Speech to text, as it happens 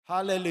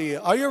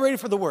Hallelujah. Are you ready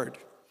for the word?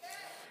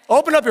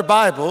 Open up your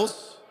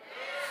Bibles.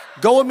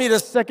 Go with me to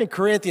 2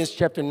 Corinthians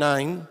chapter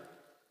 9.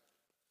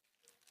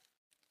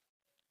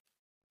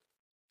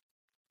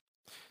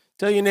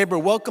 Tell your neighbor,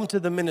 welcome to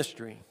the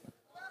ministry.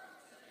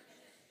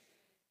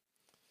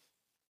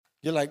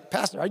 You're like,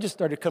 Pastor, I just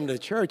started coming to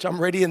church. I'm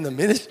ready in the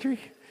ministry.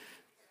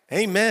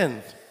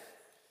 Amen.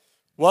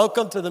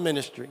 Welcome to the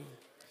ministry.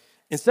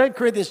 In 2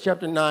 Corinthians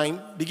chapter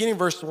 9, beginning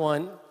verse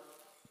 1,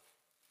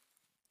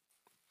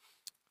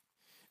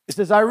 it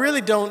says, I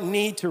really don't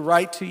need to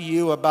write to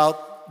you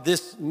about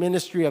this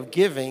ministry of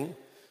giving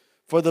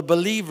for the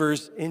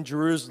believers in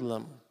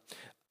Jerusalem.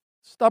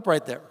 Stop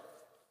right there.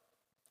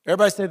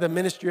 Everybody say the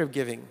ministry of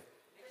giving.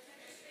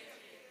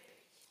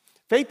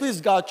 Faith Please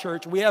God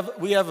Church, we have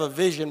a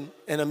vision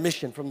and a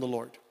mission from the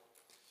Lord.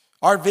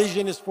 Our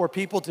vision is for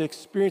people to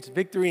experience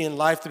victory in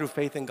life through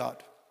faith in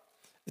God.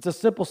 It's a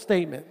simple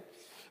statement.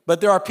 But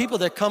there are people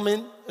that come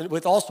in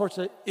with all sorts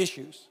of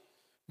issues.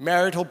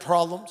 Marital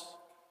problems,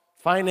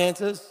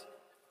 finances,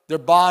 their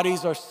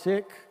bodies are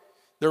sick,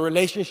 their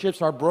relationships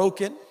are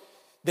broken.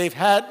 They've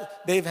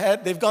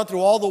gone through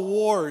all the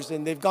wars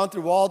and they've gone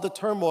through all the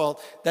turmoil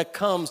that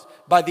comes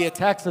by the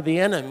attacks of the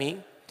enemy.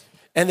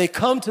 And they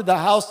come to the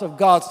house of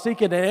God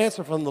seeking an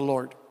answer from the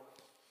Lord.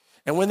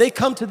 And when they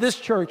come to this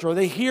church or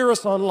they hear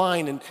us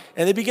online and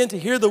they begin to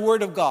hear the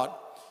word of God,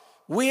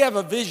 we have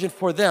a vision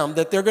for them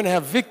that they're going to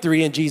have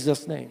victory in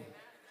Jesus' name.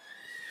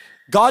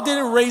 God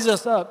didn't raise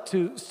us up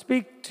to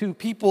speak to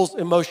people's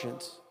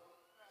emotions.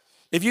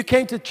 If you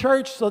came to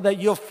church so that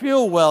you'll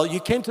feel well, you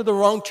came to the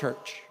wrong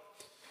church.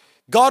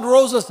 God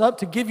rose us up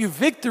to give you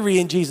victory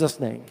in Jesus'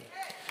 name,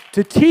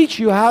 to teach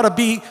you how to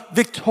be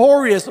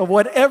victorious of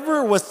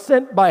whatever was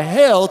sent by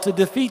hell to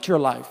defeat your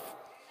life,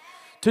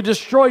 to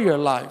destroy your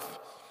life.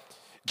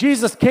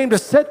 Jesus came to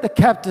set the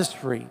captives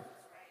free.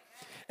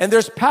 And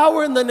there's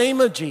power in the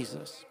name of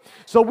Jesus.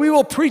 So we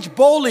will preach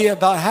boldly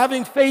about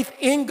having faith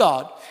in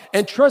God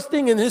and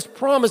trusting in His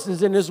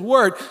promises in His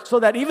word, so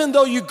that even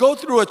though you go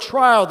through a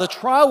trial, the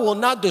trial will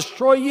not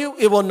destroy you,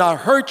 it will not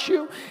hurt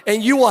you,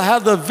 and you will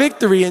have the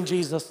victory in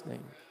Jesus'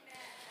 name.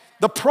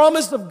 The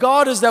promise of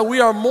God is that we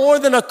are more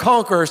than a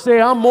conqueror.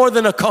 Say, I'm more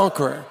than a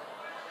conqueror.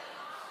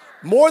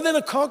 More than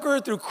a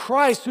conqueror through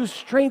Christ who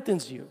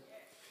strengthens you.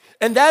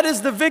 And that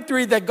is the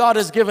victory that God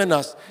has given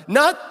us.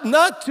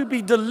 Not to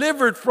be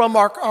delivered from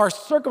our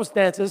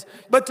circumstances,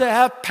 but to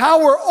have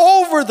power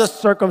over the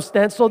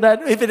circumstance so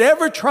that if it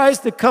ever tries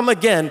to come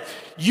again,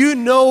 you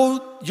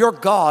know your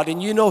God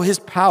and you know His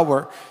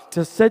power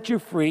to set you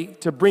free,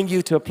 to bring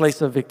you to a place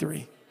of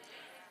victory.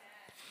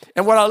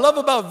 And what I love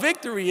about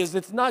victory is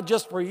it's not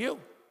just for you.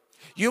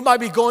 You might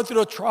be going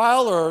through a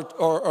trial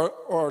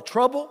or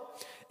trouble,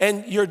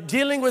 and you're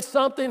dealing with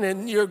something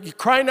and you're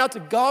crying out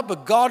to God,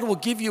 but God will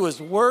give you His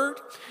word.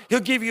 He'll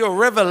give you a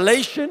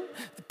revelation.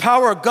 The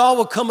power of God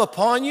will come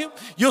upon you.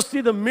 You'll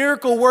see the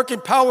miracle working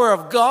power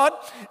of God,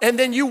 and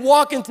then you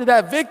walk into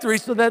that victory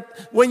so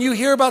that when you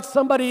hear about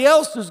somebody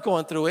else who's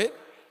going through it,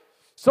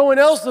 someone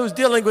else who's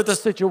dealing with a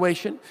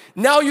situation,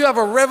 now you have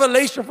a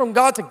revelation from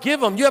God to give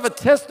them. You have a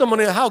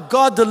testimony of how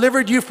God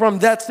delivered you from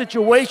that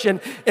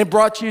situation and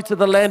brought you to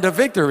the land of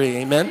victory,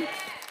 amen?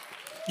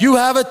 You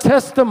have a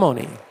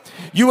testimony.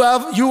 You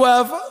have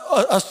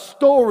a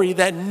story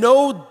that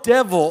no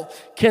devil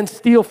can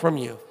steal from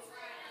you.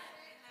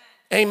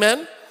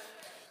 Amen?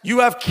 You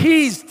have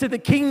keys to the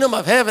kingdom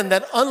of heaven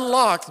that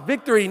unlocks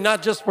victory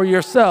not just for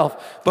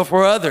yourself, but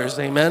for others.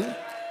 Amen?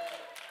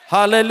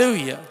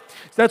 Hallelujah.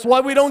 That's why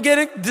we don't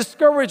get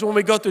discouraged when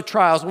we go through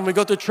trials, when we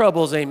go through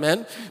troubles,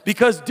 amen?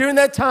 Because during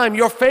that time,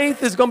 your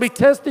faith is going to be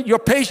tested, your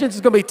patience is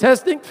going to be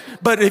testing,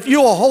 but if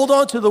you will hold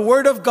on to the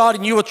word of God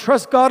and you will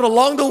trust God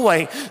along the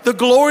way, the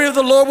glory of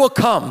the Lord will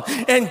come,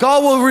 and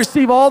God will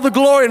receive all the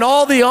glory and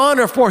all the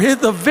honor for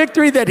the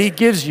victory that He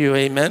gives you,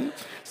 amen?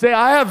 Say,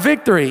 I have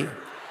victory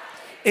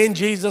in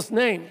Jesus'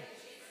 name.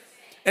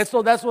 And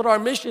so that's what our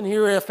mission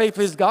here at Faith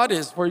Please God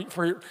is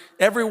for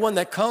everyone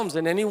that comes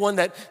and anyone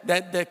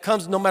that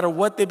comes, no matter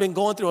what they've been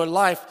going through in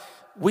life.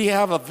 We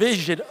have a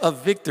vision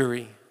of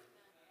victory.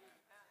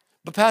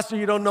 But Pastor,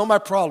 you don't know my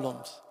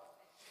problems.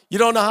 You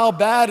don't know how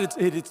bad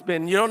it's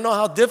been. You don't know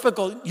how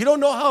difficult. You don't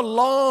know how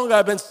long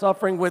I've been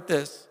suffering with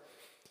this.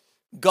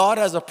 God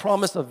has a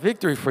promise of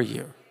victory for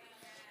you.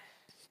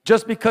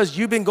 Just because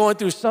you've been going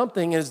through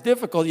something and it's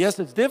difficult, yes,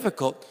 it's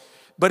difficult.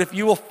 But if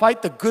you will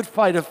fight the good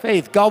fight of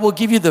faith, God will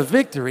give you the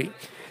victory,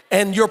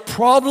 and your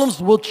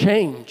problems will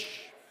change.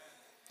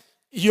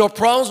 Your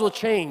problems will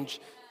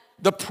change.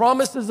 The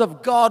promises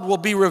of God will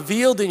be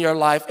revealed in your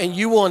life, and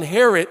you will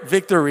inherit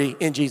victory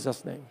in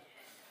Jesus' name.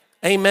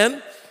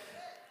 Amen?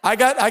 I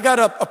got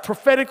a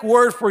prophetic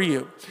word for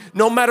you.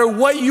 No matter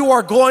what you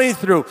are going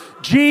through,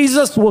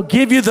 Jesus will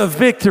give you the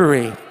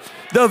victory.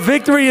 The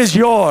victory is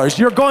yours.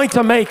 You're going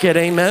to make it.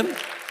 Amen?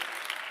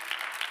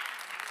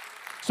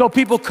 So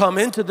people come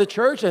into the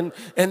church and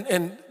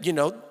you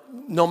know,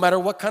 no matter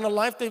what kind of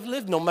life they've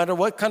lived, no matter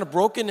what kind of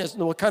brokenness,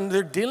 what kind of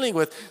they're dealing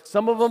with,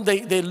 some of them,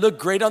 they look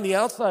great on the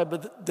outside,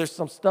 but there's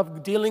some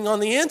stuff dealing on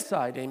the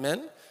inside,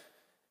 amen?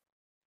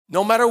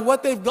 No matter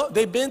what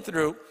they've been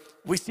through,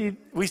 we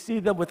see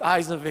them with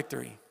eyes of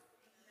victory.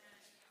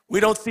 We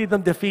don't see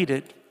them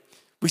defeated.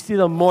 We see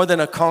them more than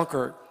a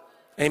conqueror.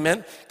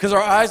 Amen? Because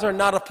our eyes are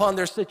not upon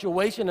their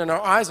situation, and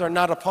our eyes are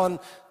not upon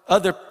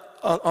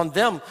on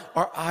them.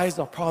 Our eyes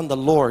are upon the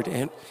Lord.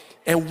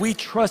 And we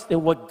trust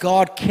in what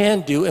God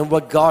can do and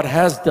what God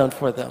has done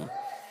for them.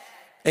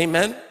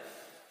 Amen?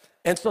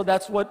 And so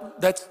that's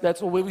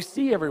the way we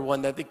see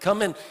everyone, that they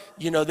come in,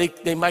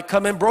 they might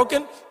come in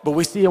broken, but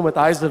we see them with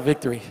eyes of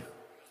victory.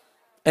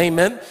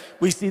 Amen?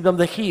 We see them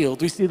the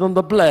healed. We see them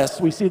the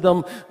blessed. We see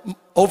them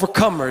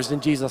overcomers in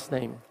Jesus'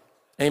 name.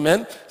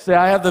 Amen? Say,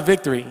 I have the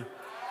victory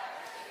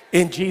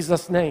in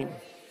Jesus' name.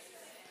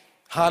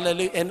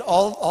 Hallelujah. And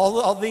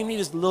all they need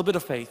is a little bit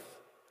of faith.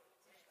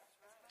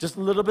 Just a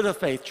little bit of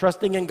faith,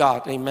 trusting in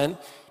God. Amen?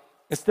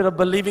 Instead of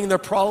believing their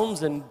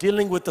problems and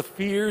dealing with the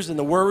fears and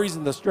the worries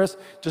and the stress,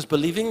 just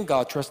believing in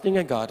God, trusting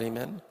in God.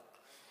 Amen?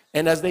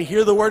 And as they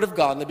hear the word of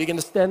God and they begin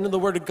to stand in the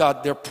word of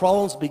God, their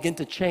problems begin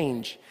to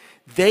change.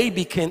 They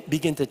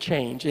begin to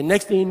change. And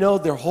next thing you know,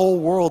 their whole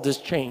world is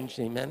changed.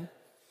 Amen?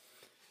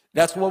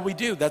 That's what we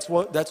do. That's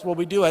what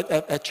we do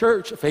at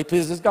church. Faith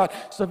pleases God.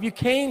 So if you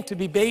came to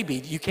be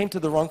babied, you came to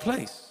the wrong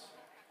place.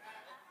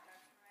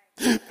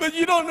 But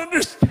you don't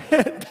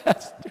understand,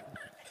 Pastor.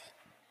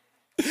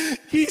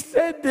 He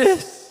said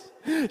this.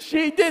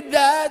 She did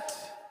that.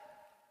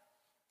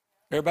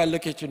 Everybody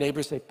look at your neighbor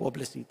and say,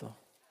 pobrecito.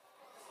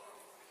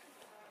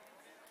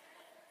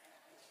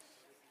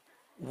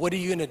 What are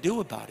you going to do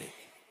about it?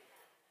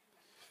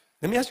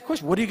 Let me ask you a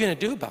question. What are you going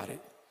to do about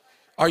it?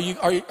 Are you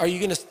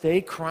going to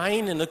stay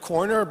crying in the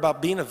corner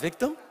about being a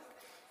victim?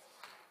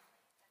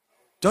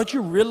 Don't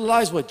you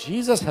realize what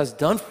Jesus has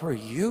done for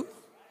you?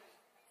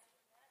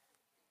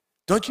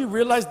 Don't you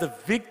realize the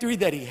victory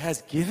that he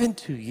has given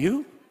to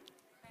you?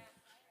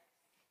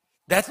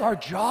 That's our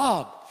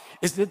job,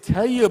 is to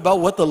tell you about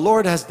what the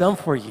Lord has done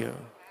for you.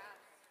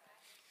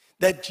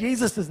 That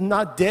Jesus is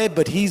not dead,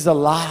 but he's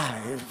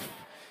alive.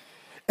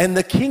 And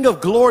the King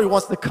of Glory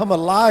wants to come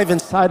alive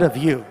inside of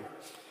you.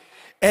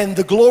 And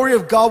the glory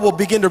of God will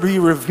begin to be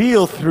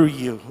revealed through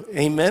you.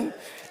 Amen.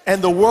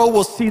 And the world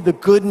will see the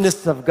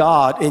goodness of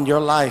God in your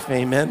life.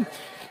 Amen.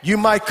 You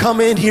might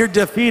come in here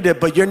defeated,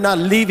 but you're not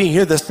leaving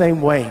here the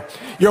same way.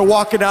 You're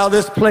walking out of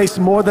this place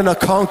more than a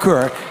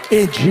conqueror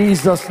in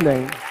Jesus'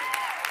 name.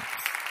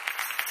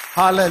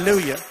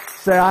 Hallelujah.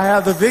 Say, I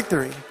have the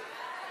victory.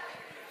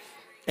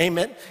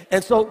 Amen.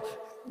 And so,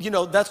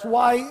 that's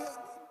why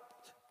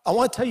I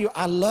want to tell you,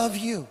 I love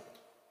you.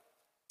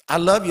 I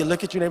love you.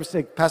 Look at your neighbor and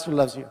say, Pastor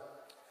loves you.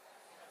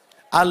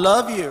 I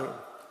love you,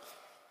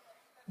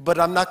 but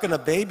I'm not going to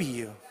baby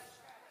you.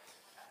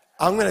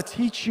 I'm going to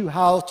teach you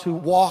how to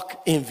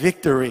walk in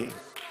victory.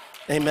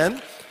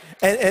 Amen.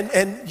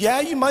 And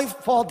yeah, you might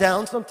fall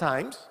down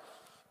sometimes,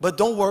 but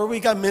don't worry. We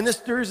got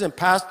ministers and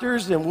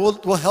pastors, and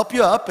we'll help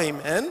you up.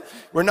 Amen.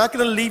 We're not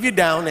going to leave you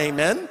down.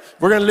 Amen.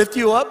 We're going to lift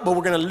you up, but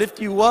we're going to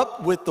lift you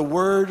up with the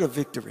word of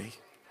victory.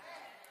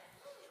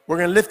 We're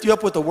going to lift you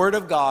up with the word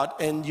of God,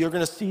 and you're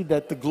going to see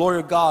that the glory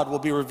of God will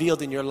be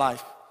revealed in your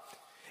life.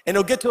 And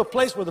it'll get to a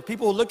place where the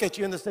people will look at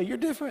you and they'll say, you're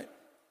different.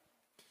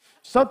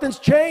 Something's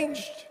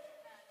changed.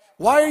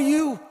 Why are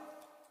you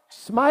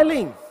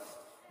smiling?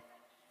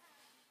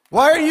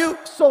 Why are you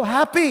so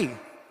happy?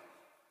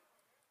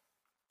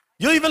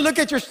 You'll even look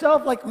at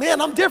yourself like,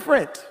 man, I'm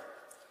different.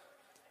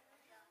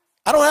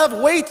 I don't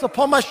have weights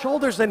upon my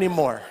shoulders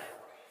anymore.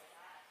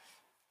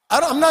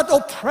 I'm not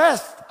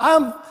oppressed.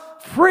 I'm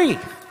free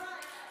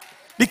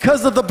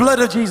because of the blood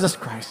of Jesus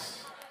Christ.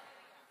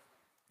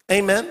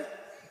 Amen.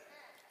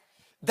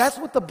 That's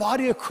what the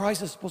body of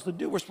Christ is supposed to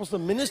do. We're supposed to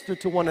minister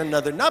to one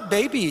another, not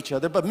baby each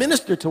other, but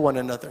minister to one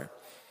another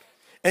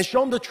and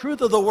show them the truth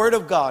of the word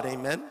of God.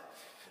 Amen.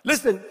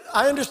 Listen,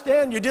 I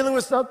understand you're dealing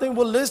with something.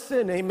 We'll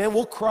listen. Amen.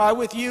 We'll cry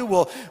with you.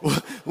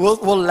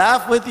 We'll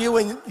laugh with you,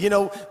 and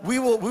we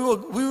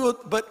will.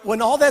 But when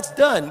all that's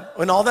done,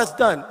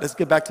 let's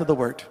get back to the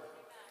word.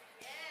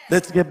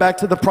 Let's get back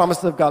to the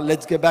promise of God.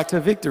 Let's get back to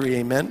victory.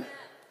 Amen.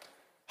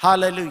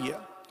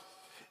 Hallelujah.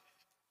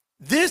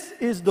 This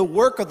is the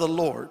work of the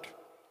Lord.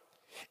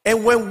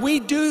 And when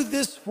we do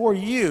this for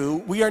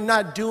you, we are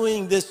not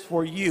doing this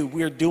for you.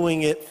 We are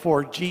doing it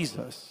for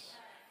Jesus.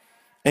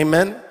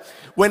 Amen.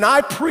 When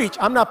I preach,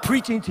 I'm not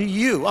preaching to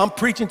you. I'm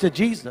preaching to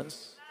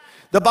Jesus.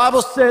 The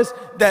Bible says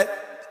that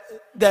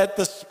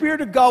the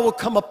Spirit of God will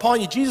come upon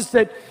you. Jesus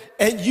said,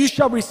 and you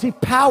shall receive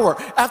power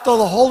after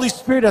the Holy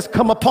Spirit has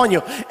come upon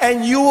you.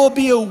 And you will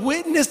be a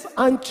witness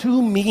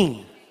unto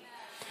me.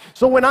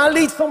 So when I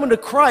lead someone to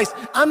Christ,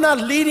 I'm not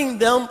leading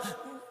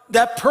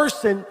that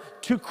person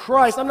to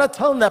Christ. I'm not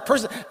telling that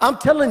person. I'm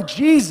telling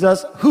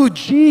Jesus who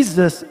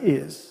Jesus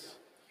is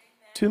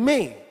to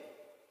me.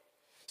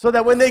 So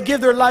that when they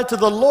give their life to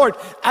the Lord,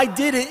 I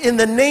did it in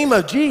the name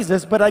of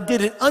Jesus, but I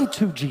did it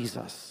unto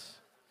Jesus.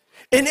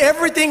 In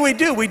everything we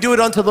do it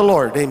unto the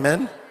Lord.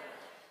 Amen.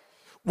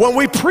 When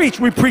we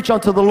preach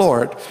unto the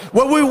Lord.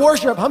 When we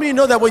worship, how many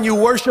know that when you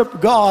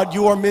worship God,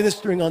 you are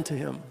ministering unto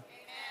him?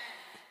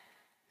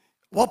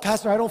 Well,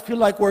 Pastor, I don't feel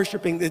like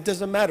worshiping. It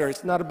doesn't matter.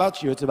 It's not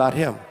about you. It's about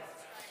him.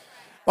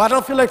 Well, I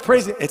don't feel like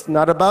praising. It's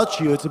not about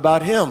you, it's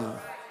about him.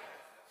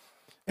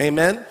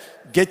 Amen.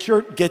 Get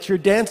your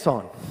dance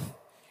on.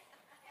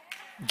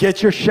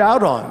 Get your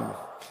shout on.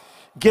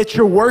 Get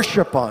your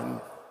worship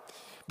on.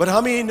 But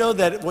how many of you know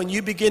that when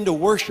you begin to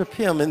worship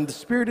him in the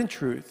spirit and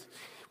truth,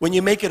 when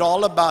you make it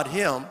all about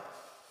him,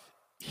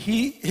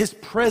 his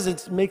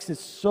presence makes it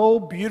so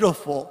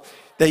beautiful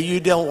that you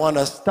don't want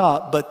to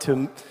stop, but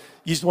you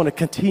just want to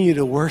continue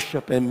to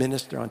worship and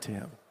minister unto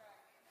him.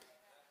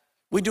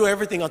 We do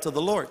everything unto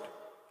the Lord.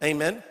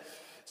 Amen.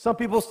 Some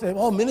people say,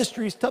 oh,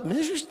 ministry is tough.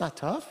 Ministry is not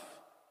tough.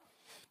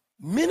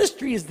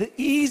 Ministry is the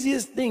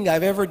easiest thing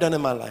I've ever done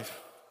in my life.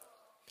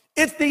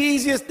 It's the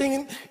easiest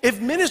thing.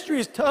 If ministry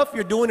is tough,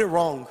 you're doing it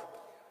wrong.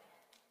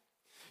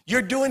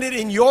 You're doing it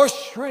in your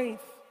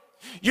strength.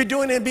 You're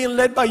doing it being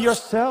led by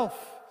yourself.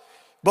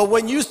 But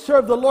when you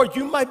serve the Lord,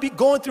 you might be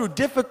going through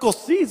difficult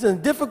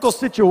seasons, difficult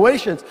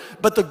situations,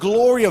 but the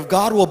glory of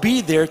God will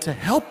be there to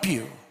help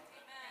you.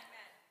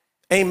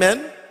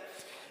 Amen.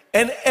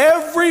 And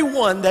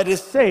everyone that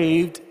is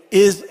saved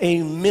is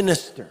a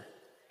minister.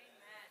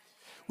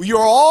 You're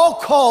all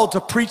called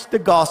to preach the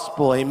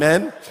gospel.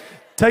 Amen.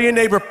 Tell your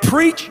neighbor,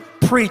 preach,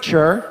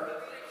 preacher.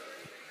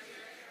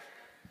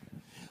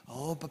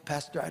 Oh, but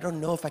Pastor, I don't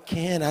know if I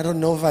can. I don't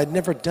know if I've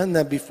never done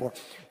that before.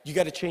 You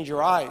got to change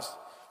your eyes.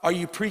 Are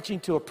you preaching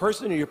to a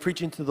person or you're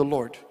preaching to the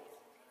Lord?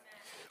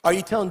 Are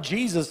you telling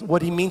Jesus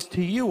what he means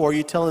to you, or are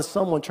you telling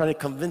someone trying to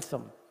convince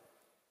them?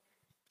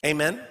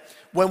 Amen.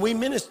 When we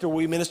minister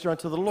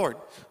unto the Lord.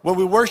 When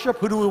we worship,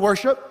 who do we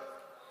worship?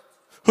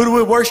 Who do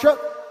we worship?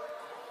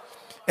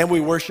 And we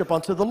worship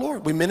unto the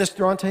Lord. We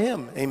minister unto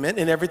him. Amen.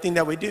 In everything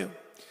that we do.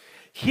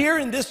 Here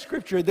in this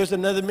scripture, there's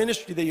another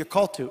ministry that you're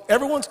called to.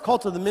 Everyone's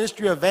called to the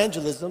ministry of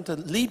evangelism to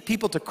lead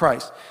people to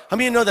Christ. How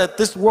many of you know that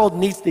this world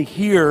needs to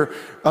hear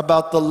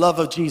about the love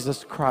of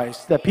Jesus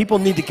Christ? That people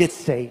need to get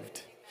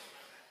saved.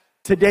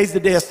 Today's the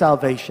day of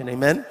salvation.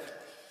 Amen.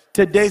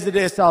 Today's the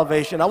day of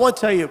salvation. I want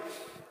to tell you,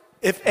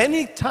 if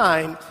any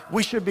time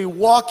we should be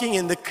walking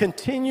in the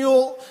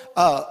continual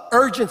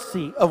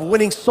urgency of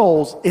winning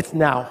souls, it's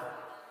now.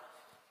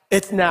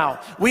 It's now.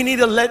 We need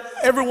to let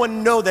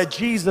everyone know that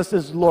Jesus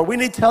is Lord. We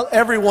need to tell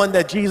everyone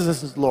that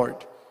Jesus is Lord.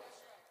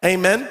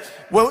 Amen.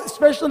 Well,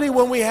 especially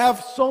when we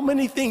have so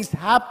many things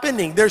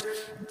happening.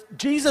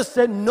 Jesus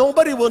said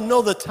nobody will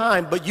know the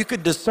time, but you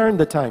could discern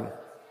the time.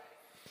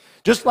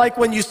 Just like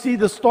when you see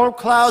the storm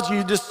clouds,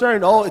 you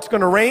discern, oh, it's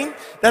going to rain.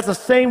 That's the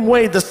same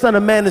way the Son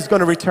of Man is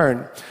going to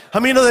return. How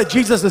many know that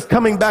Jesus is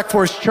coming back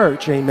for his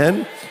church?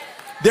 Amen.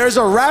 There's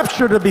a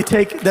rapture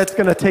that's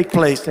going to take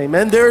place.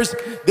 Amen.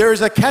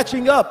 There's a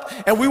catching up,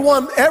 and we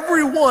want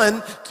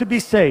everyone to be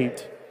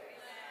saved.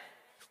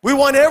 We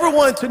want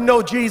everyone to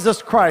know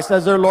Jesus Christ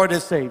as their Lord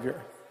and Savior.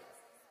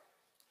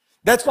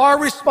 That's our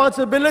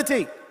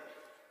responsibility,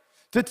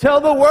 to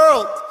tell the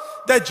world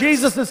that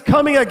Jesus is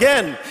coming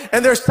again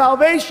and there's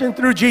salvation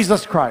through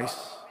Jesus Christ.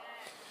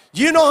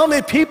 Do you know how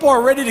many people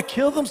are ready to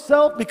kill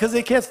themselves because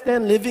they can't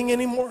stand living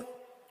anymore?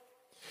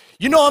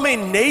 You know how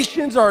many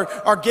nations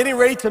are getting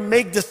ready to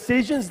make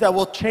decisions that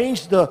will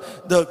change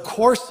the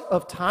course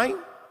of time?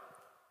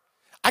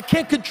 I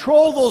can't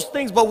control those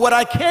things, but what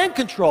I can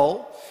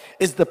control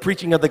is the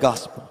preaching of the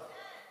gospel.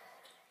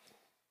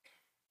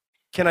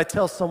 Can I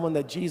tell someone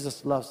that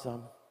Jesus loves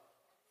them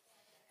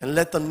and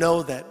let them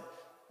know that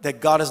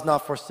God has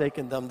not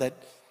forsaken them, that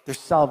there's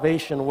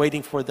salvation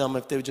waiting for them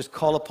if they would just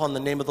call upon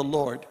the name of the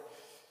Lord,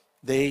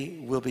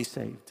 they will be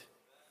saved.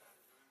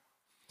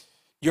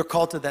 You're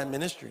called to that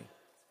ministry.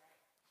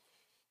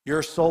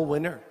 You're a soul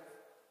winner.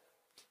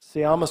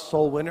 Say, I'm a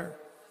soul winner.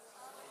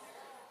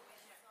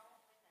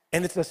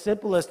 And it's as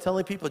simple as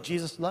telling people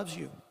Jesus loves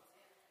you.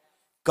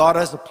 God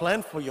has a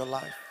plan for your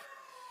life.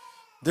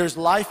 There's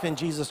life in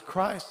Jesus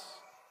Christ.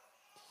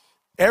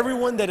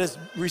 Everyone that has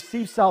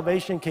received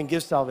salvation can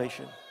give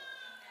salvation.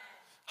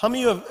 How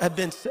many of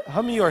you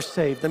how many are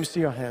saved? Let me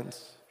see your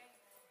hands.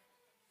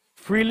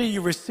 Freely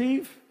you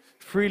receive,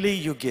 freely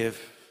you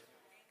give.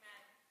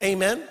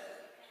 Amen.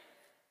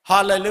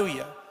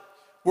 Hallelujah.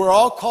 We're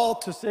all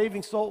called to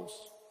saving souls.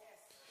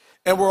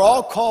 And we're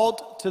all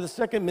called to the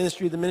second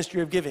ministry, the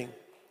ministry of giving.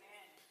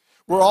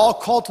 We're all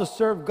called to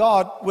serve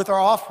God with our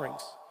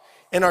offerings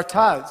and our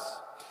tithes.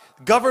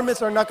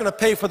 Governments are not going to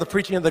pay for the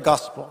preaching of the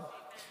gospel,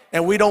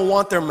 and we don't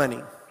want their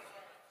money.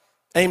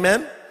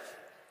 Amen.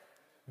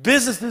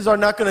 Businesses are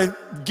not going to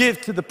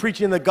give to the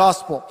preaching of the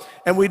gospel,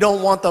 and we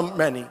don't want them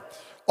money.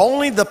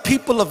 Only the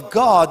people of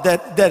God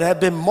that have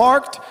been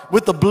marked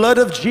with the blood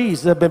of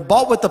Jesus, have been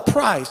bought with the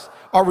price,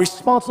 are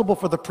responsible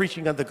for the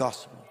preaching of the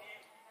gospel.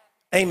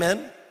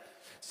 Amen.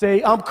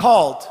 Say, I'm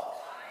called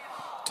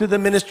to the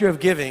ministry of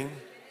giving.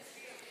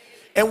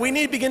 And we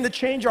need to begin to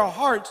change our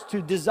hearts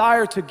to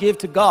desire to give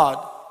to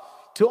God,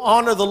 to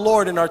honor the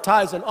Lord in our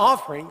tithes and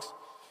offerings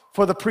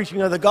for the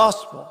preaching of the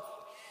gospel.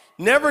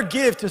 Never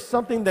give to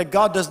something that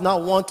God does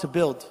not want to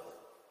build.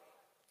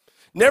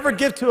 Never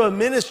give to a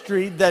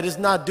ministry that is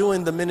not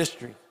doing the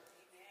ministry.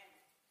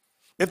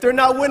 If they're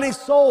not winning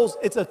souls,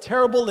 it's a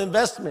terrible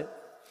investment.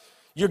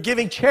 You're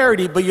giving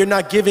charity, but you're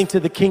not giving to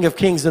the King of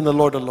Kings and the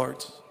Lord of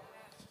Lords.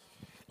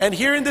 And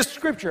here in this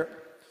scripture,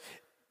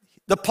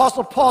 the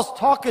Apostle Paul's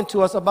talking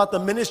to us about the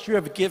ministry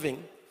of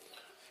giving.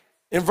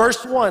 In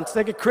verse 1,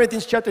 2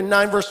 Corinthians chapter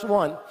 9, verse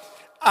 1,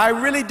 I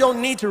really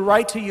don't need to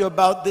write to you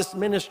about this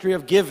ministry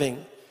of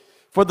giving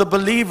for the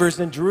believers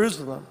in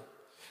Jerusalem.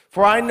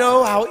 For I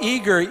know how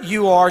eager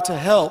you are to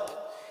help,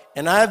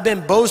 and I have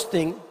been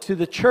boasting to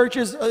the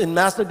churches in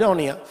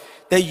Macedonia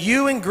that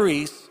you in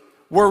Greece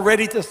were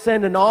ready to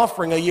send an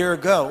offering a year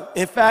ago.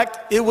 In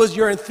fact, it was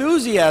your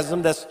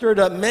enthusiasm that stirred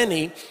up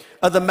many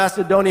of the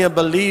Macedonian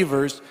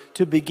believers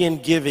to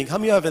begin giving. How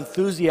many of you have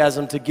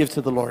enthusiasm to give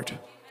to the Lord?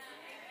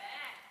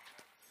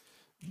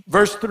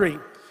 Verse 3,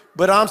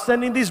 but I'm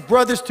sending these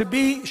brothers to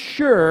be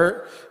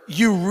sure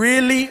you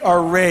really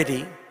are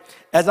ready,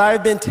 as I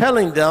have been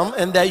telling them,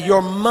 and that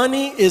your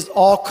money is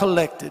all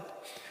collected.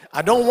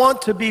 I don't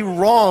want to be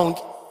wrong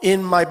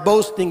in my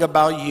boasting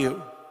about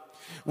you.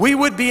 We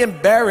would be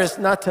embarrassed,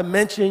 not to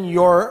mention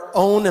your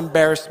own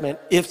embarrassment,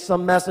 if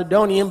some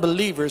Macedonian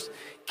believers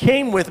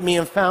came with me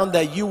and found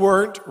that you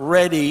weren't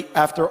ready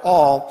after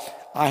all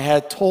I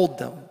had told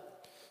them.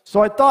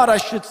 So I thought I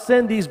should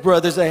send these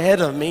brothers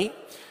ahead of me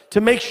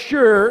to make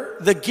sure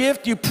the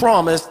gift you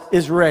promised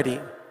is ready.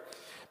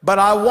 But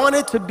I want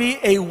it to be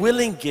a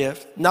willing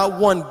gift, not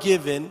one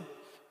given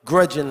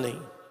grudgingly.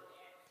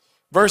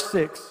 Verse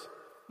 6,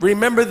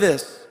 remember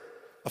this,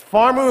 a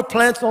farmer who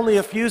plants only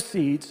a few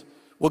seeds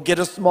will get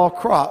a small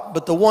crop,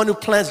 but the one who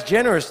plants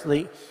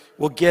generously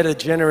will get a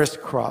generous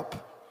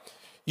crop.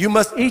 You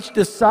must each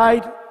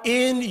decide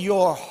in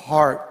your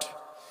heart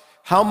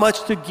how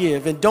much to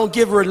give, and don't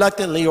give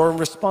reluctantly or in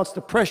response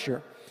to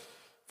pressure,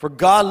 for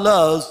God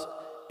loves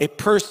a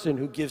person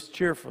who gives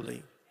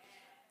cheerfully.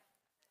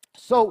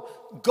 So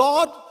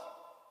God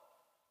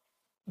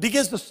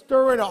begins to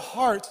stir in our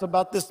hearts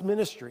about this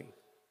ministry.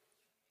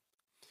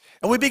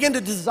 And we begin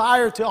to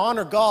desire to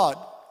honor God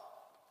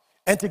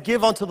and to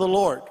give unto the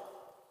Lord.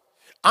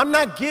 I'm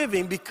not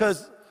giving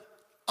because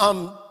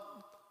I'm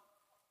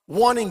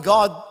wanting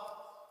God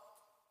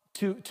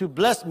to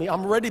bless me.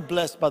 I'm already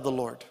blessed by the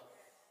Lord.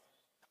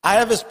 I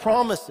have his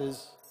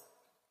promises.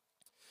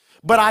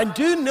 But I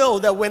do know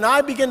that when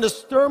I begin to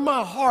stir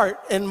my heart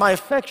and my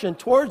affection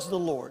towards the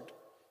Lord,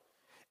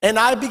 and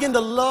I begin to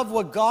love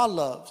what God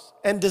loves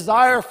and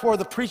desire for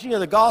the preaching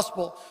of the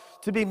gospel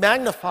to be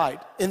magnified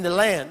in the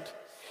land,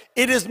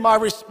 it is my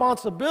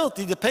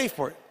responsibility to pay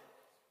for it.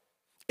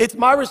 It's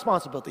my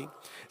responsibility.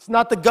 It's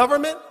not the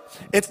government.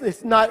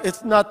 It's not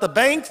the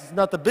banks. It's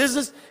not the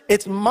business.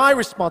 It's my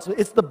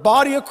responsibility. It's the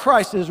body of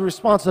Christ's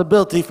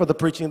responsibility for the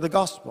preaching of the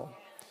gospel.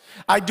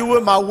 I do it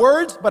with my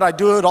words, but I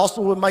do it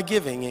also with my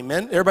giving.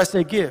 Amen. Everybody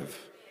say give.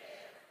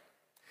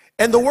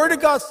 And the word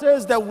of God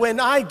says that when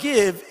I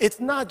give, it's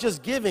not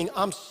just giving,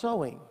 I'm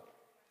sowing.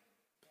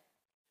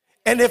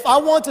 And if I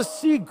want to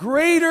see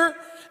greater,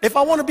 if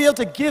I want to be able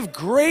to give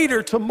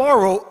greater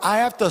tomorrow, I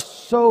have to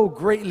sow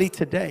greatly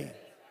today.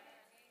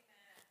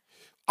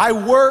 I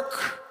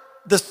work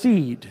the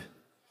seed.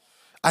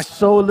 I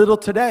sow a little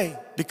today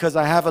because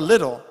I have a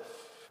little.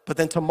 But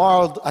then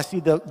tomorrow I see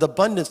the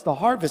abundance, the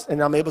harvest,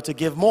 and I'm able to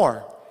give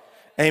more.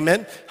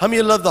 Amen. How many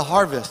of you love the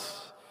harvest?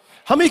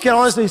 How many can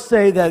honestly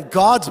say that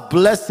God's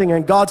blessing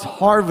and God's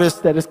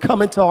harvest that has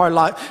come into our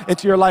life,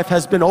 into your life,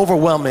 has been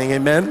overwhelming?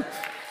 Amen.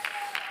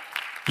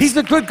 He's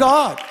a good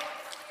God.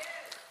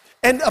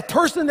 And a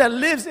person that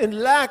lives in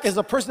lack is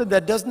a person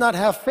that does not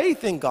have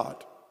faith in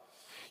God.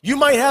 You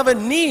might have a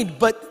need,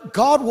 but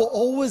God will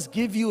always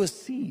give you a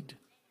seed.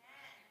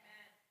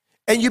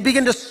 And you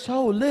begin to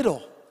sow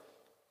little.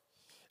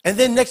 And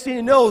then next thing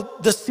you know,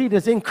 the seed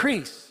has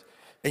increased.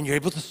 And you're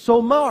able to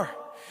sow more.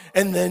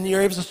 And then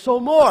you're able to sow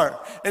more.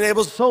 And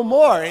able to sow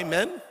more.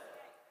 Amen.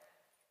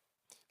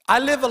 I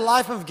live a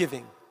life of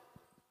giving.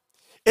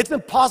 It's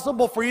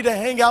impossible for you to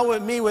hang out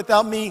with me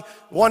without me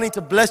wanting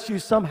to bless you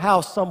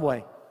somehow, some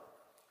way.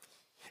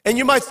 And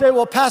you might say,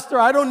 well, Pastor,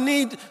 I don't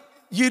need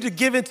you to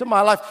give into my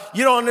life.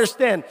 You don't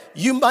understand.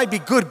 You might be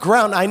good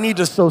ground. I need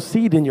to sow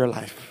seed in your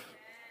life.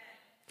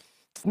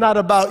 It's not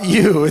about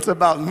you. It's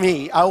about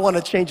me. I want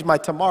to change my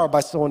tomorrow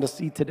by sowing the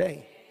seed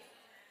today.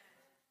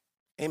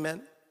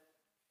 Amen.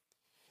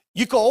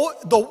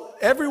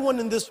 Everyone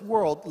in this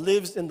world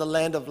lives in the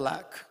land of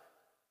lack.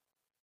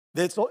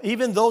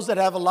 Even those that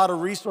have a lot of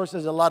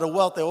resources, a lot of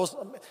wealth, they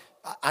also,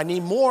 I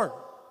need more.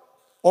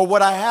 Or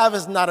what I have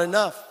is not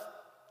enough.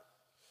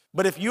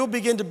 But if you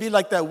begin to be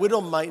like that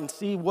widow mite and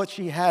see what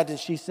she had, and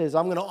she says,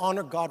 I'm going to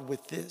honor God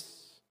with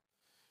this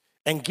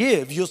and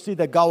give, you'll see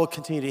that God will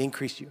continue to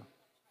increase you.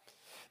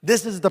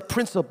 This is the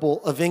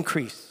principle of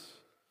increase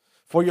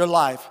for your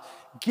life.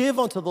 Give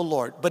unto the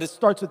Lord, but it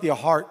starts with your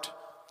heart.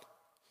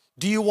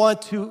 Do you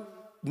want to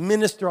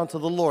minister unto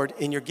the Lord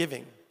in your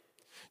giving?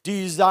 Do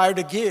you desire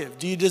to give?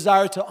 Do you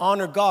desire to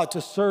honor God,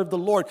 to serve the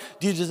Lord?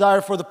 Do you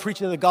desire for the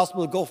preaching of the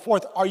gospel to go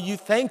forth? Are you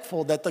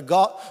thankful that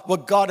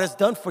what God has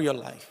done for your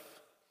life?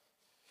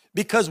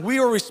 Because we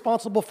are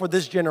responsible for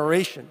this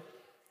generation.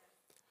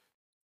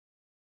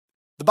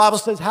 The Bible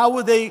says, how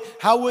would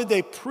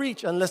they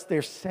preach unless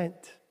they're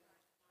sent?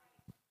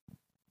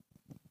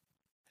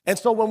 And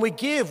so when we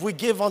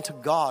give unto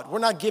God. We're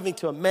not giving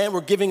to a man,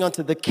 we're giving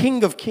unto the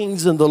King of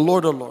Kings and the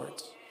Lord of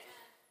Lords.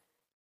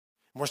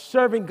 We're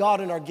serving God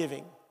in our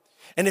giving.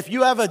 And if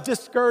you have a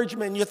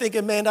discouragement and you're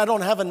thinking, man, I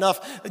don't have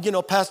enough,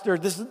 Pastor,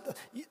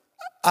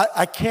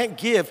 I can't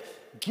give.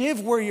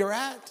 Give where you're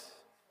at.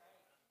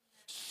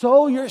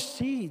 Sow your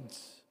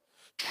seeds.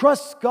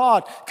 Trust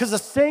God, because the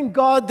same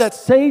God that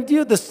saved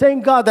you, the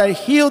same God that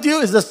healed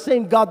you is the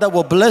same God that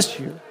will bless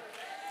you,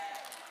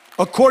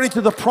 according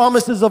to the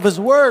promises of his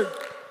word.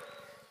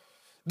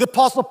 The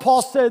Apostle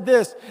Paul said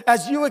this,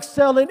 as you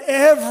excel in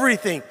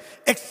everything,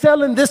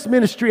 excel in this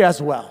ministry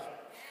as well.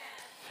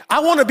 I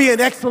want to be an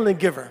excellent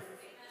giver.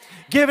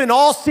 Give in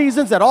all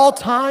seasons, at all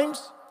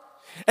times.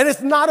 And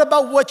it's not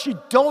about what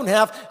you don't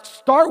have.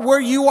 Start where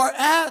you are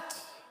at.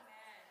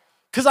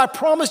 Because I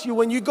promise you,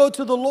 when you go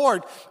to the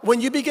Lord,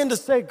 when you begin to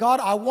say, God,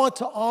 I want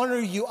to honor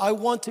you, I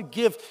want to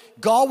give,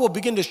 God will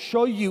begin to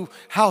show you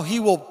how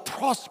he will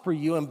prosper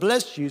you and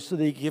bless you so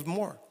that you give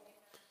more.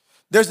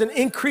 There's an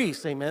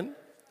increase, amen?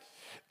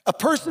 A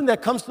person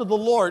that comes to the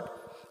Lord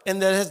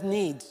and that has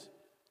needs.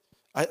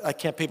 I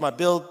can't pay my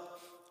bill.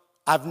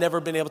 I've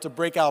never been able to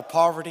break out of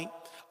poverty.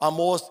 I'm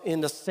always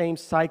in the same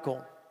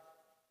cycle.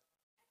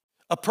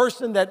 A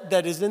person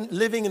that is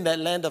living in that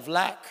land of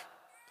lack,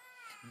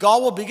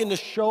 God will begin to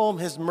show him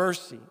his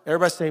mercy.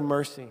 Everybody say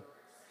mercy.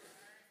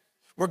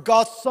 Where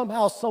God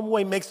somehow, some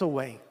way makes a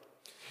way.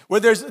 Where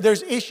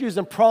there's issues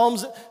and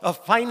problems of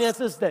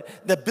finances,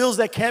 that bills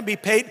that can't be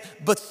paid,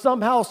 but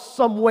somehow,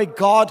 some way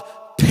God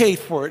paid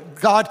for it.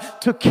 God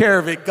took care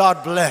of it.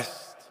 God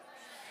blessed.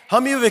 How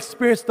many of you have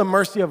experienced the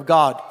mercy of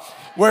God?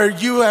 Where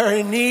you are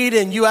in need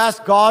and you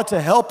ask God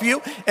to help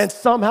you, and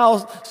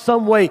somehow,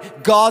 some way,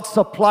 God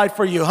supplied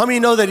for you. How many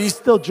know that he's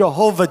still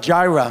Jehovah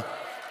Jireh?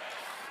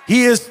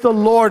 He is the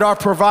Lord, our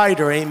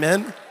provider,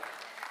 amen?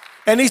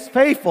 And he's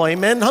faithful,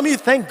 amen? How many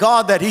thank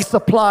God that he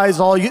supplies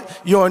all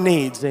your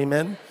needs,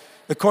 amen?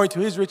 According to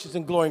his riches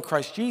and glory in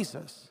Christ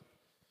Jesus.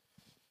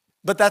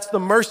 But that's the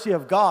mercy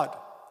of God.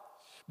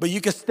 But you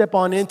can step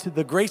on into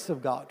the grace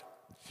of God,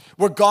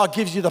 where God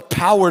gives you the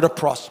power to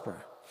prosper,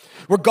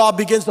 where God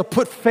begins to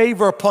put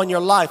favor upon your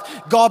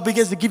life. God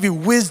begins to give you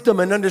wisdom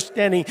and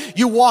understanding.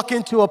 You walk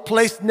into a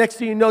place, next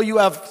thing you know, you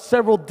have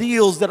several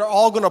deals that are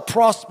all going to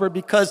prosper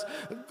because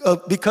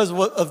of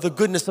the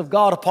goodness of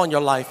God upon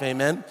your life,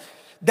 amen?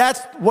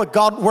 That's where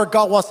God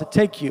wants to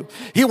take you.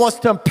 He wants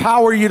to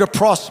empower you to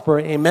prosper,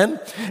 amen?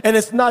 And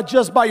it's not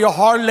just by your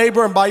hard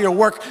labor and by your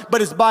work,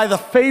 but it's by the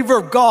favor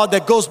of God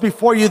that goes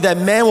before you that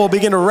man will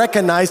begin to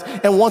recognize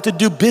and want to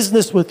do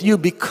business with you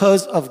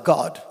because of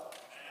God.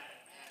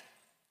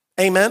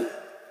 Amen?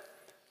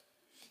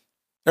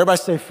 Everybody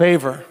say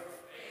favor.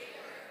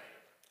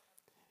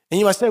 And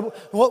you might say,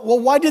 well,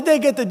 why did they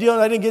get the deal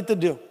and I didn't get the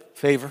deal?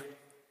 Favor.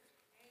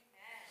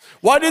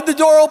 Why did the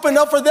door open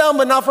up for them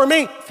but not for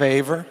me?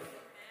 Favor.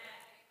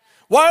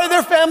 Why are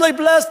their family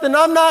blessed and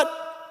I'm not?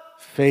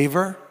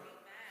 Favor.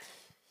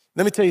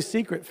 Let me tell you a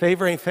secret.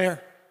 Favor ain't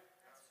fair.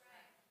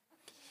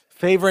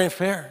 Favor ain't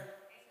fair.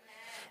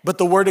 But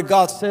the word of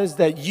God says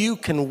that you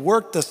can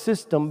work the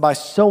system by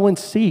sowing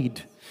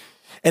seed.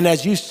 And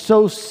as you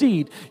sow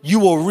seed, you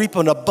will reap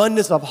an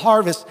abundance of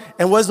harvest.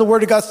 And what does the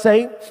word of God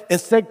say? In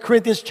 2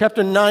 Corinthians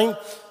chapter 9,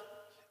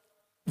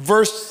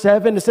 verse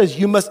 7, it says,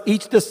 you must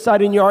each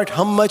decide in your heart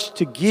how much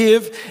to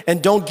give,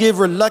 and don't give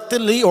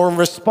reluctantly or in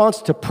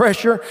response to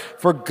pressure,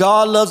 for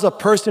God loves a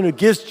person who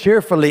gives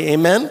cheerfully.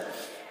 Amen?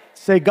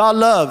 Say, God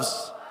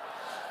loves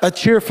a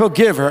cheerful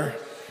giver.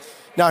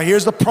 Now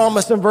here's the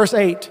promise in verse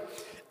 8.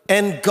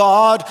 And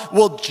God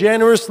will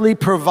generously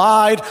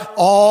provide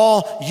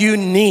all you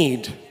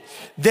need.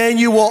 Then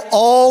you will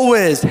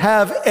always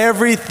have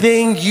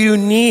everything you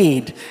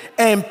need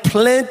and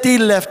plenty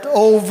left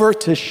over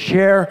to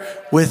share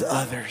with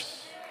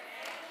others.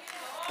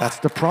 That's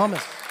the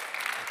promise.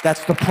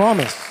 That's the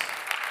promise.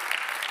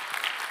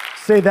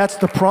 Say, that's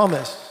the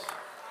promise.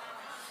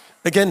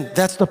 Again,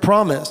 that's the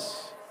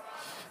promise.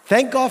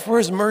 Thank God for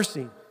his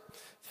mercy.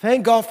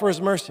 Thank God for his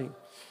mercy.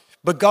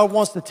 But God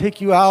wants to take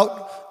you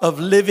out of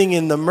living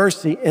in the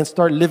mercy and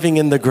start living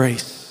in the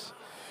grace.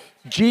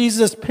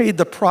 Jesus paid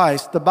the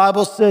price. The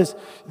Bible says,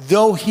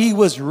 though he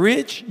was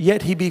rich,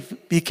 yet he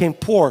became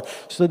poor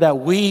so that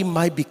we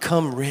might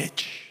become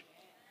rich.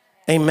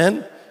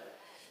 Amen.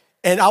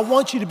 And I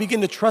want you to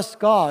begin to trust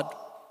God,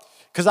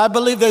 because I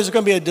believe there's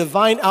going to be a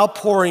divine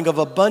outpouring of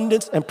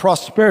abundance and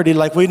prosperity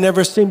like we've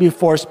never seen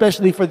before,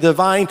 especially for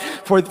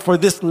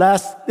this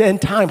last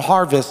end time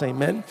harvest.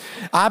 Amen.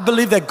 I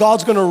believe that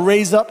God's going to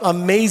raise up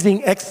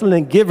amazing,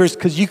 excellent givers,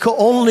 because you can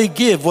only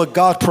give what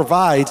God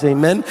provides.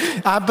 Amen.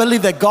 I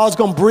believe that God's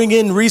going to bring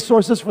in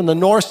resources from the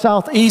north,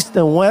 south, east,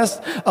 and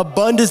west.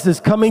 Abundance is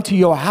coming to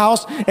your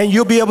house, and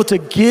you'll be able to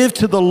give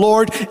to the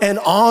Lord and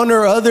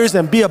honor others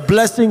and be a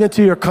blessing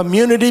into your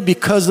community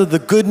because of the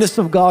goodness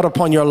of God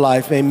upon your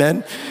life.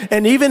 Amen.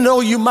 And even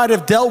though you might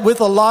have dealt with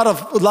a lot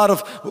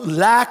of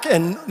lack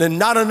and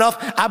not enough,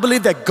 I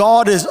believe that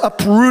God is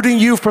uprooting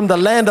you from the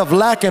land of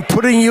lack and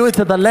putting you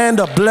into the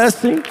land of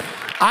blessing.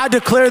 I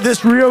declare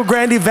this Rio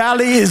Grande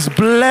Valley is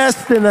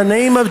blessed in the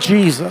name of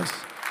Jesus.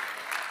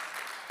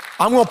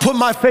 I'm going to put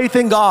my faith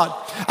in God.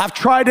 I've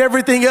tried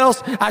everything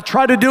else. I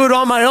tried to do it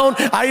on my own.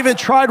 I even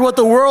tried what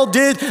the world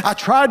did. I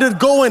tried to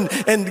go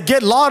and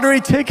get lottery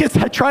tickets.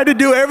 I tried to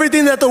do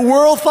everything that the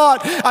world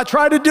thought. I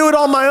tried to do it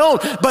on my own.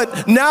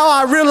 But now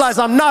I realize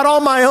I'm not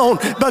on my own,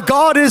 but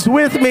God is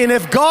with me. And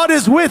if God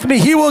is with me,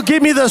 He will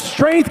give me the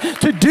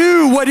strength to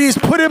do what He's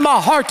put in my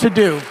heart to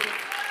do.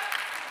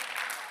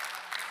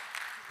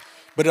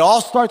 But it all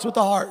starts with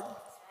the heart.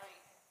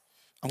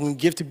 I'm going to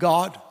give to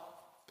God.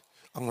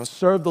 I'm going to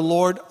serve the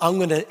Lord. I'm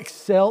going to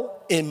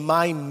excel in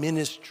my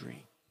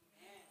ministry.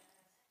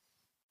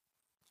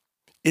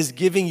 Is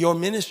giving your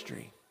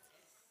ministry.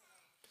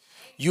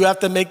 You have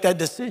to make that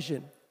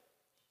decision.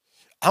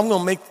 I'm going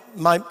to make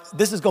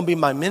this is going to be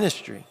my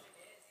ministry.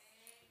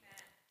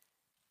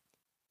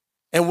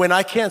 And when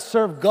I can't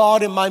serve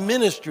God in my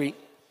ministry,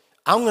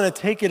 I'm going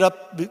to take it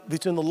up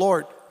between the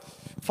Lord.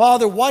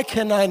 Father, why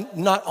can I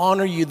not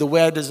honor you the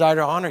way I desire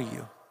to honor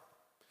you?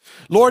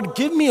 Lord,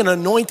 give me an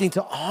anointing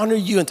to honor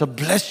you and to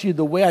bless you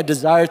the way I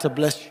desire to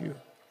bless you.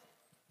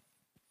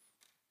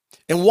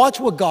 And watch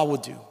what God will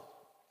do.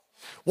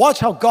 Watch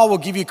how God will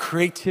give you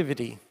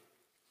creativity.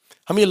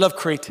 How many love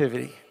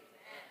creativity?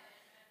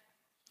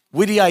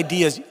 Witty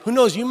ideas. Who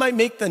knows, you might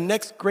make the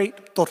next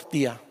great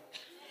tortilla.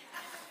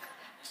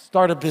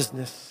 Start a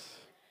business.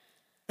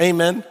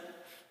 Amen.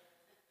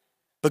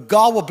 But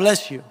God will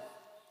bless you.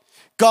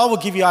 God will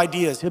give you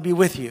ideas. He'll be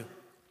with you.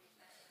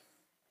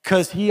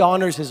 Because He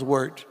honors His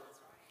word.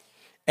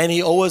 And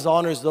He always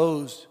honors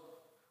those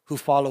who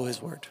follow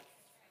His word.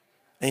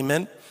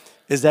 Amen.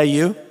 Is that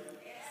you?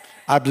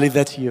 I believe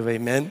that's you.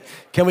 Amen.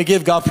 Can we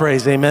give God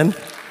praise? Amen.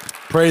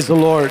 Praise the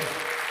Lord.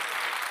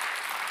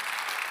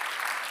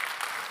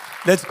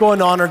 Let's go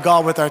and honor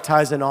God with our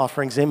tithes and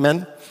offerings.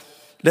 Amen.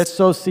 Let's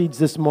sow seeds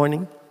this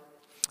morning.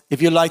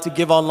 If you'd like to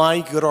give online,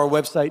 you can go to our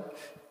website,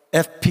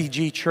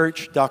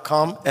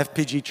 fpgchurch.com,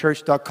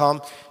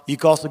 fpgchurch.com. You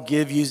can also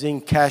give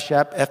using Cash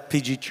App,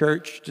 FPG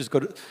Church. Just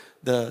go to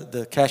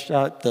the Cash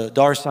App,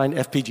 the $sign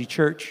FPG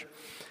Church.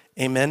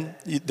 Amen.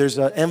 There's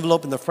an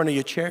envelope in the front of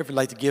your chair if you'd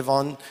like to give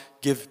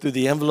through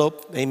the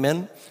envelope.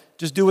 Amen.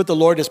 Just do what the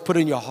Lord has put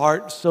in your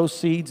heart. Sow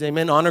seeds.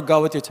 Amen. Honor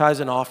God with your tithes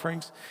and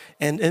offerings.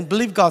 And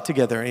believe God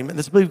together. Amen.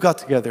 Let's believe God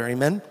together.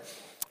 Amen.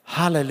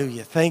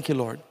 Hallelujah. Thank you,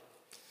 Lord.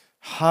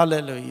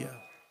 Hallelujah.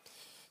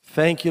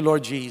 Thank you,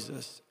 Lord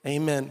Jesus.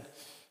 Amen.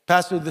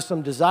 Pastor, there's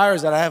some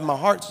desires that I have in my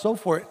heart. Sow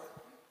for it.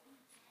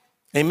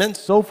 Amen.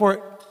 Sow for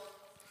it.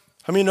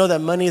 How many know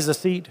that money is a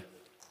seed?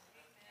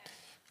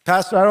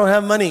 Pastor, I don't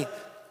have money.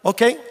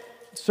 Okay.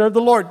 Serve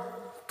the Lord.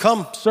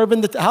 Come serve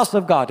in the house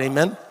of God.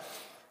 Amen.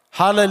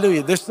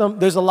 Hallelujah.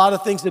 There's a lot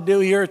of things to do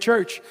here at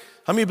church.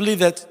 How many believe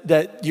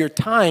that your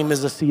time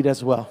is a seed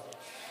as well?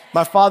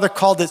 My father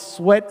called it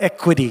sweat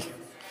equity.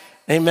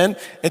 Amen.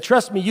 And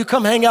trust me, you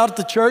come hang out at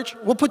the church,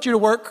 we'll put you to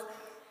work.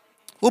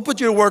 We'll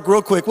put you to work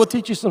real quick. We'll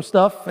teach you some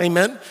stuff.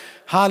 Amen.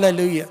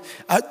 Hallelujah.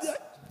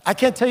 I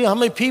can't tell you how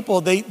many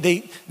people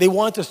they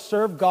want to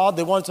serve God.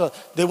 They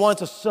want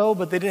to sow,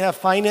 but they didn't have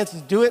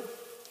finances to do it.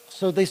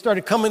 So they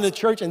started coming to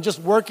church and just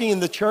working in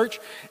the church.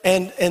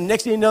 And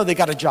next thing you know, they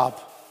got a job.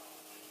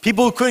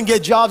 People who couldn't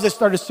get jobs, they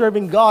started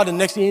serving God. And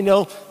next thing you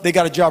know, they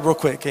got a job real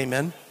quick.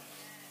 Amen.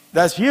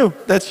 That's you.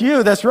 That's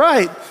you. That's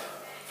right.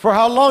 For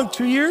how long?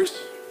 2 years?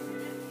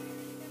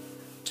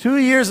 2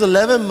 years,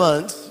 11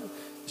 months.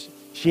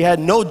 She had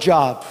no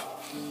job.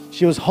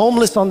 She was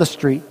homeless on the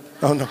street.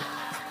 Oh, no.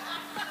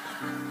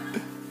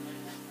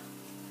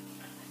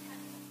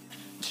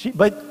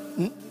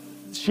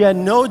 She had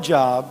no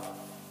job,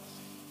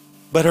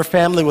 but her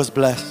family was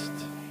blessed.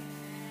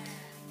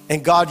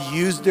 And God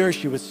used her.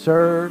 She would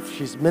serve.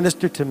 She's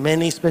ministered to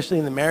many, especially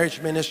in the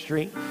marriage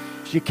ministry.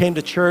 She came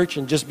to church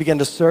and just began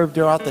to serve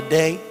throughout the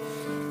day,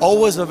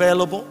 always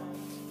available.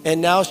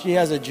 And now she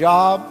has a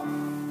job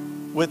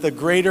with a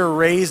greater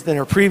raise than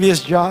her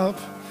previous job.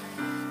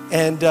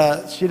 And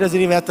she doesn't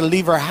even have to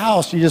leave her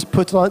house. She just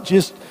puts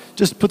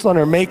on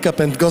her makeup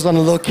and goes on a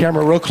little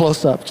camera real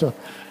close up. So,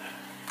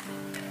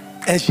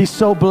 and she's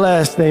so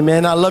blessed,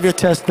 amen. I love your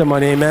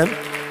testimony, amen.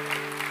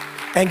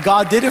 And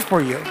God did it for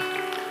you.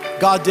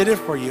 God did it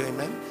for you,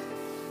 amen.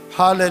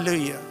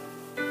 Hallelujah.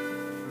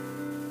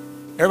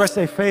 Everybody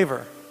say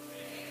favor.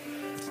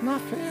 It's not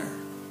fair.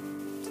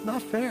 It's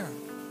not fair.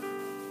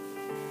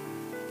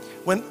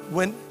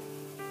 When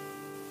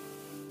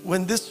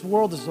this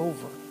world is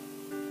over,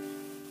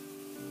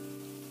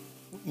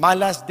 my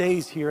last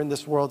days here in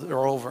this world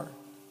are over,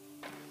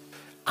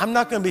 I'm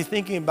not going to be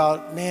thinking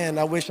about, man,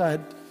 I wish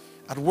I'd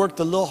worked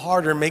a little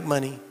harder and make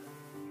money.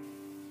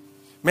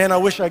 Man, I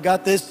wish I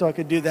got this so I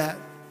could do that.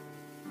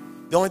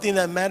 The only thing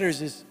that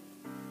matters is,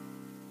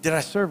 did I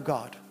serve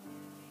God?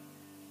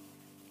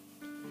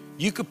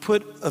 You could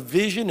put a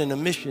vision and a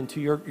mission to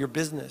your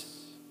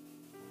business,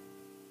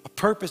 a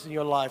purpose in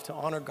your life to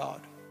honor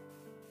God.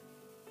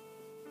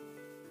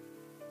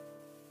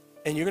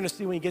 And you're going to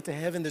see when you get to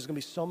heaven, there's going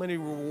to be so many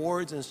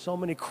rewards and so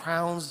many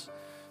crowns,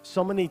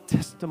 so many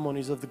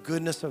testimonies of the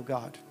goodness of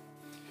God.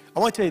 I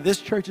want to tell you, this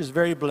church is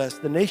very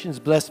blessed. The nation's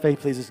blessed.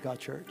 Faith Pleases God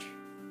Church.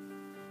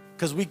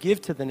 because we give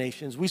to the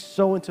nations. We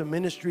sow into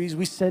ministries.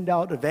 We send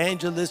out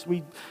evangelists.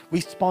 We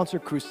sponsor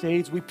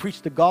crusades. We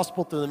preach the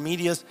gospel to the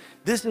medias.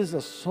 This is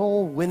a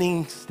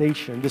soul-winning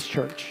station, this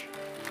church.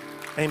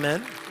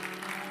 Amen.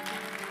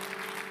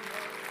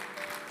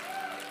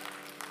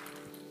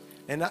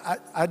 And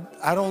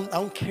I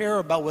don't care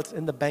about what's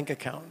in the bank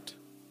account.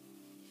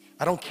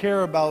 I don't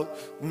care about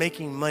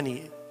making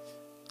money.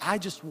 I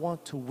just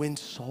want to win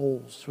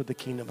souls for the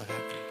kingdom of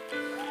heaven.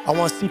 I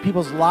want to see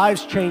people's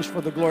lives changed for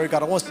the glory of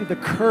God. I want to see the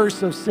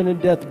curse of sin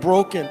and death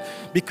broken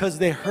because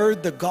they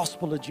heard the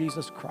gospel of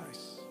Jesus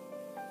Christ.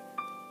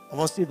 I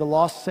want to see the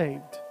lost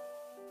saved.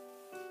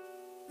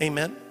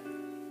 Amen.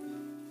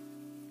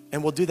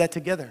 And we'll do that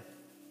together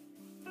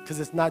because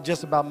it's not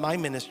just about my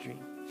ministry.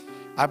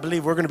 I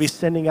believe we're going to be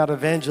sending out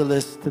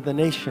evangelists to the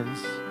nations,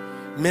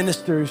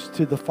 ministers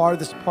to the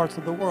farthest parts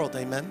of the world.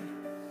 Amen.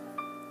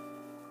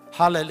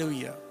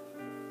 Hallelujah.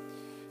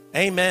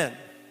 Amen.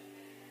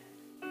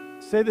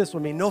 Say this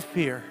with me, no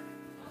fear.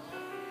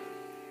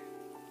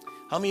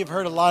 How many have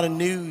heard a lot of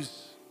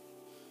news,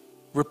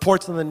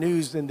 reports on the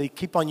news, and they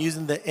keep on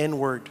using the N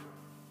word?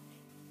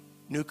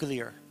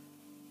 Nuclear.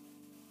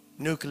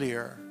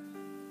 Nuclear.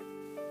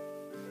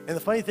 And the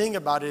funny thing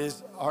about it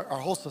is our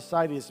whole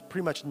society is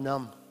pretty much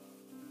numb.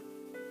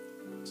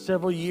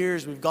 Several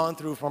years we've gone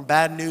through from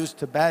bad news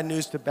to bad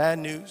news to bad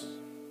news.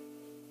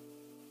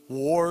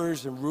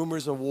 Wars and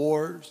rumors of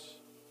wars.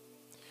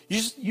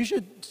 You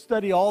should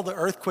study all the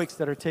earthquakes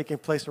that are taking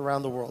place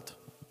around the world.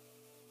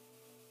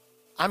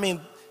 I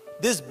mean,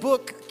 this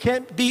book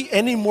can't be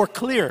any more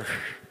clear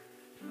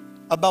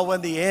about when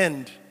the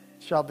end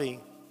shall be.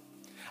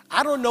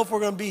 I don't know if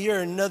we're going to be here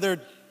another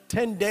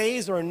 10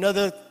 days or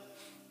another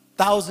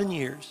 1,000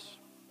 years.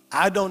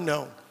 I don't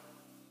know.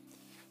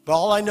 But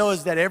all I know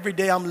is that every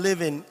day I'm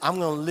living, I'm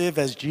going to live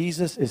as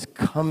Jesus is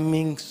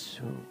coming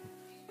soon.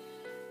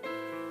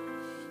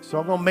 So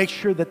I'm going to make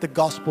sure that the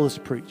gospel is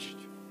preached.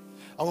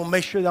 I'm going to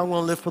make sure that I'm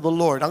going to live for the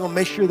Lord. I'm going to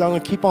make sure that I'm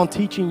going to keep on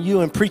teaching you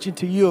and preaching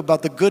to you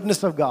about the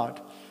goodness of God.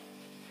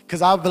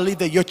 Because I believe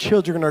that your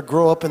children are going to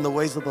grow up in the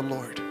ways of the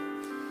Lord.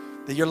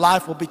 That your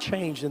life will be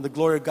changed and the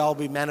glory of God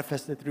will be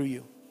manifested through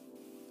you.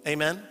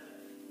 Amen?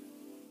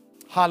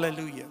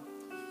 Hallelujah.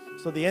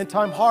 So the end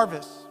time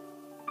harvest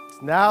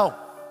is now.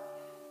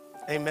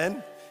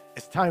 Amen?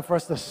 It's time for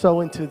us to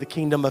sow into the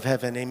kingdom of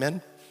heaven.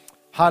 Amen?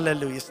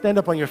 Hallelujah. Stand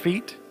up on your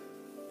feet.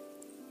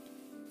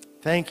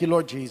 Thank you,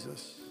 Lord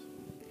Jesus.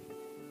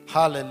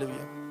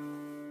 Hallelujah.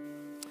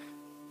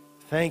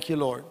 Thank you,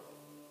 Lord.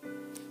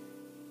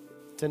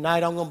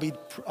 Tonight we're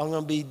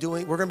going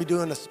to be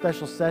doing a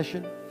special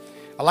session.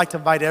 I'd like to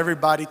invite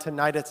everybody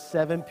tonight at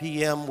 7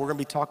 p.m. We're going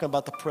to be talking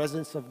about the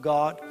presence of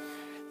God.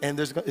 And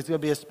it's going to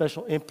be a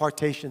special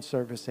impartation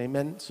service.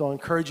 Amen. So I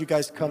encourage you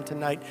guys to come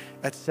tonight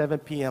at 7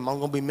 p.m. I'm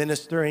going to be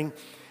ministering.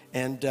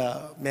 And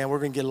man, we're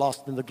going to get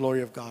lost in the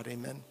glory of God.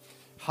 Amen.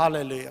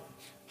 Hallelujah.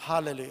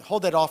 Hallelujah.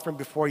 Hold that offering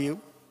before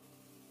you.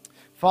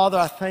 Father,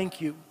 I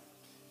thank you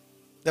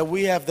that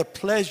we have the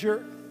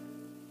pleasure,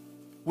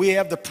 we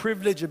have the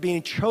privilege of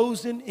being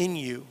chosen in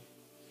you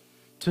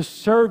to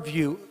serve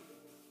you,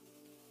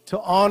 to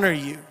honor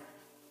you,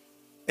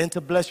 and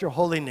to bless your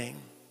holy name.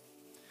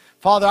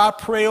 Father, I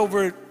pray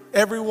over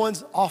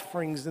everyone's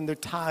offerings and their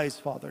tithes,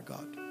 Father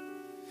God,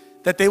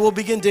 that they will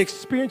begin to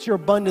experience your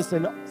abundance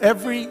in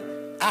every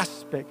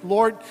aspect.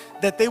 Lord,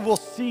 that they will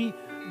see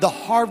the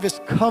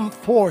harvest come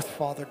forth,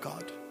 Father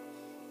God.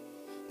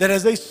 That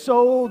as they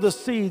sow the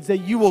seeds, that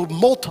you will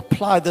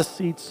multiply the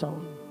seed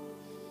sown.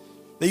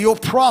 That you'll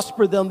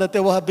prosper them, that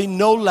there will be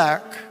no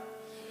lack.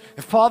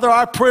 And Father,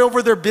 I pray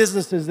over their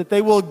businesses, that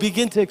they will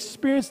begin to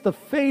experience the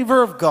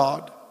favor of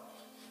God.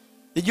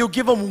 That you'll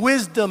give them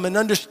wisdom and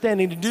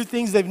understanding to do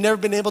things they've never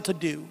been able to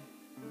do.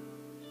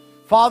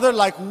 Father,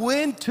 like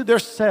wind to their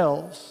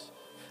sails,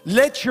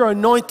 let your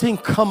anointing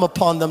come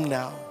upon them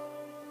now.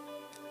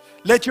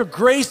 Let your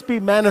grace be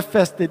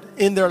manifested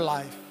in their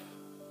life.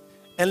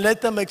 And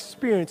let them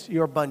experience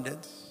your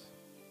abundance.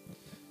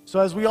 So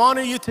as we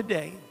honor you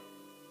today,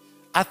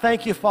 I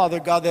thank you,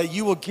 Father God, that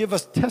you will give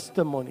us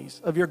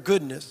testimonies of your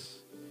goodness.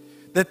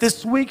 That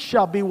this week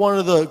shall be one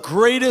of the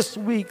greatest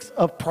weeks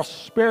of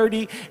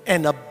prosperity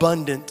and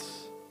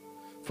abundance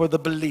for the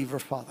believer,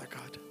 Father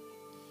God.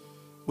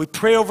 We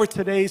pray over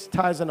today's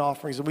tithes and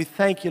offerings, and we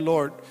thank you,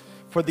 Lord,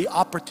 for the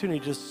opportunity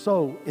to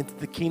sow into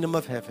the kingdom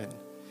of heaven.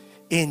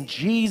 In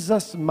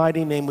Jesus'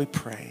 mighty name we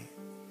pray.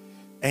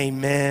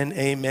 Amen,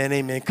 amen,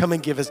 amen. Come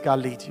and give as God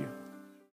leads you.